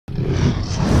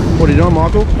What are you doing,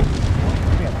 Michael?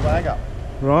 Putting a flag up.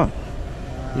 Right.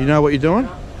 You know what you're doing?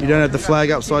 You don't have the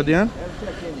flag upside down?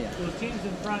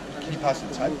 Can you pass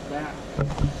the tape?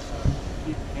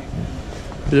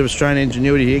 Bit of Australian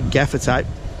ingenuity here, gaffer tape.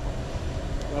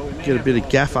 Get a bit of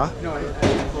gaffer.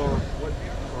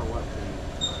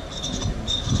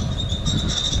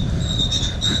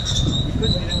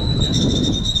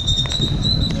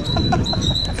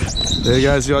 There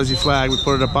goes the Aussie flag. We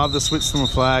put it above the Switzerland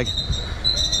flag.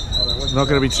 Not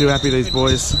going to be too happy, these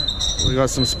boys. We got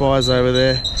some spies over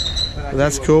there. But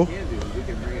that's cool.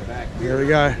 Here we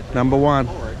go, number 1.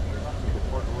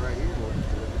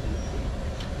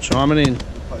 Chiming in.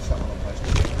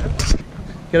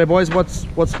 G'day boys,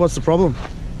 what's the problem?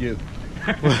 You.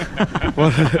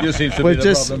 You seem to be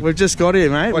the problem. We've just got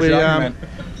here, mate. What's your argument?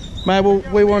 Mate, well,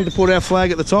 we wanted to put our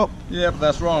flag at the top. Yeah, but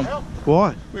that's wrong.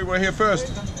 Why? We were here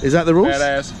first. Is that the rules?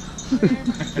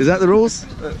 Badass. Is that the rules?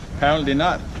 Apparently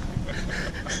not.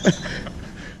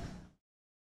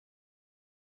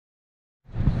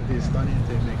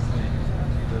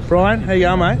 Brian, how you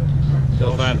going, mate?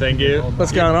 Still fine, thank you.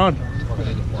 What's going on?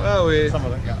 Well,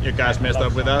 you guys messed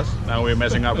up with us, now we're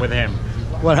messing up with him.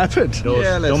 What happened?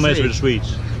 Don't mess with the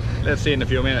Swedes. Let's see in a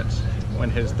few minutes when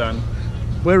he's done.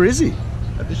 Where is he?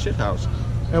 At the shit house.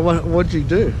 And what did you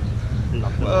do?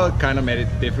 Well, it kind of made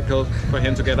it difficult for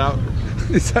him to get out.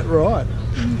 Is that right?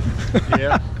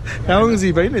 Yeah. How long has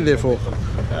he been in there for?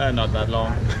 Not that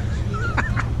long.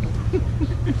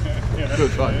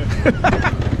 Good fun.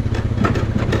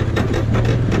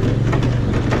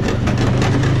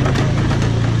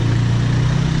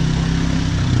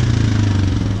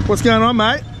 What's going on,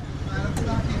 mate?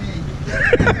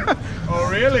 Oh,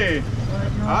 really?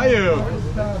 Are you?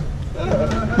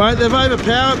 Mate, they've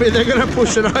overpowered me. They're going to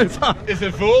push it over. Is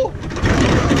it full?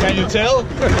 Can you tell?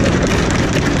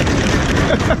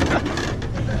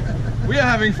 We are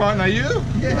having fun, are you?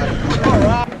 Yeah. All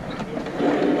right.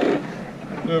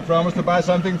 Do you promise to buy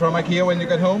something from IKEA when you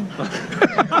get home?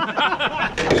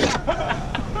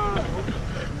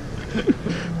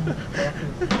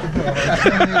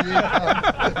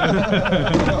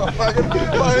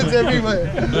 Phones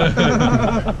everywhere.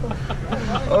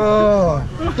 Oh,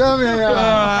 come here.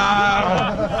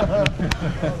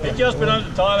 He'd just been on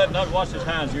the toilet, not washed his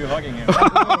hands. You were hugging him.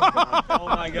 Oh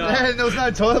my God. Yeah, there was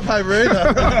no toilet paper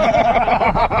either.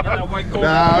 That white coat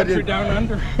country down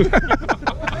under.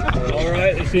 All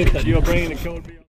right, it's it that you're bringing the cold beer.